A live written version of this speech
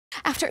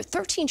After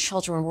 13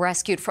 children were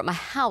rescued from a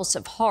house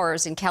of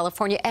horrors in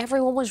California,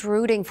 everyone was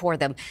rooting for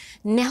them.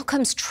 Now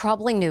comes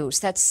troubling news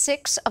that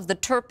 6 of the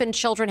Turpin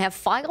children have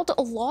filed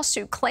a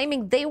lawsuit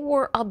claiming they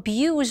were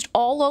abused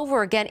all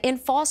over again in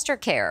foster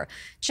care.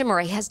 Jim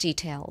Murray has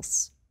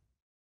details.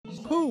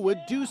 Who would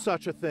do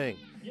such a thing?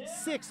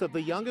 6 of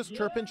the youngest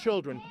Turpin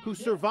children who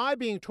survived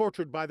being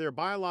tortured by their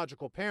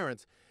biological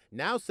parents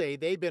now say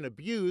they've been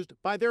abused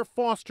by their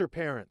foster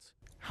parents.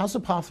 How's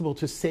it possible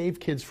to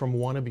save kids from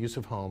one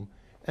abusive home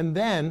and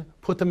then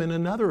put them in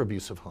another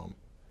abusive home?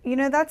 You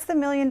know, that's the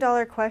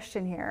million-dollar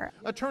question here.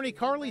 Attorney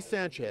Carly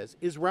Sanchez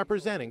is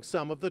representing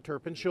some of the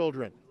Turpin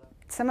children.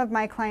 Some of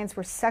my clients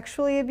were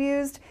sexually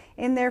abused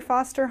in their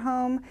foster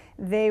home.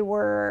 They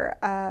were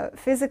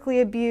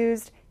physically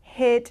abused,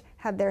 hit,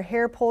 had their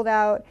hair pulled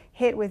out,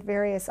 hit with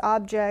various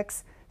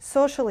objects,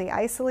 socially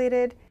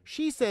isolated.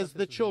 She says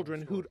the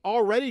children who'd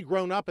already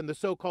grown up in the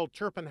so-called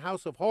Turpin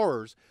House of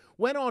Horrors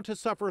went on to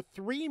suffer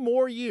 3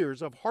 more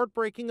years of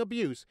heartbreaking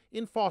abuse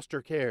in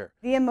foster care.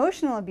 The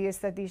emotional abuse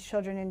that these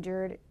children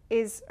endured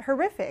is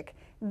horrific.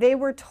 They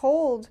were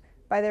told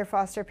by their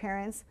foster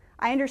parents,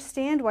 "I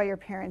understand why your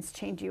parents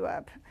chained you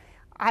up.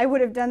 I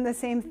would have done the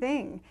same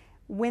thing."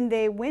 When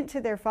they went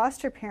to their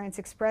foster parents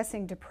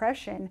expressing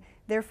depression,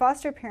 their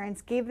foster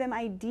parents gave them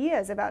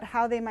ideas about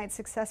how they might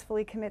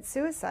successfully commit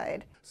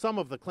suicide. Some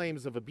of the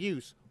claims of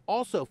abuse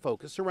also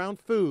focus around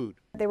food.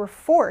 They were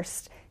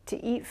forced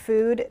to eat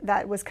food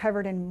that was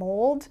covered in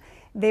mold.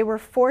 They were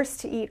forced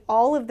to eat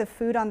all of the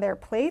food on their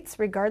plates,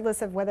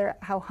 regardless of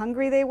how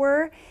hungry they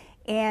were.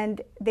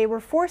 And they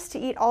were forced to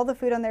eat all the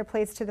food on their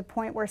plates to the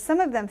point where some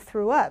of them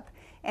threw up.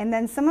 And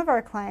then some of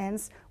our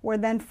clients were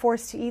then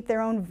forced to eat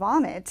their own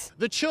vomit.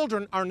 The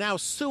children are now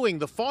suing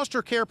the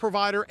foster care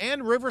provider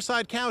and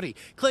Riverside County,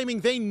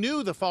 claiming they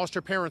knew the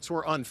foster parents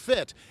were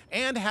unfit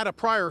and had a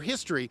prior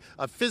history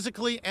of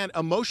physically and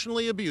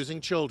emotionally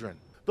abusing children.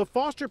 The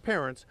foster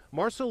parents,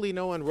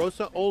 Marcelino and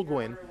Rosa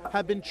Olguin,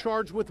 have been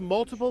charged with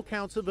multiple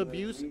counts of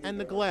abuse and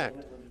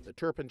neglect. The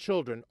Turpin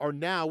children are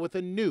now with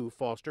a new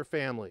foster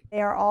family.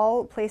 They are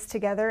all placed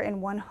together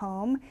in one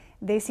home.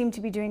 They seem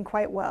to be doing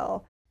quite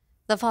well.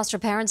 The foster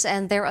parents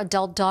and their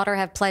adult daughter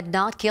have pled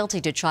not guilty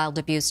to child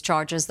abuse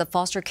charges. The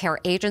foster care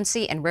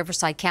agency in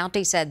Riverside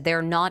County said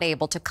they're not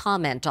able to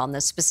comment on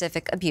the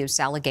specific abuse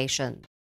allegation.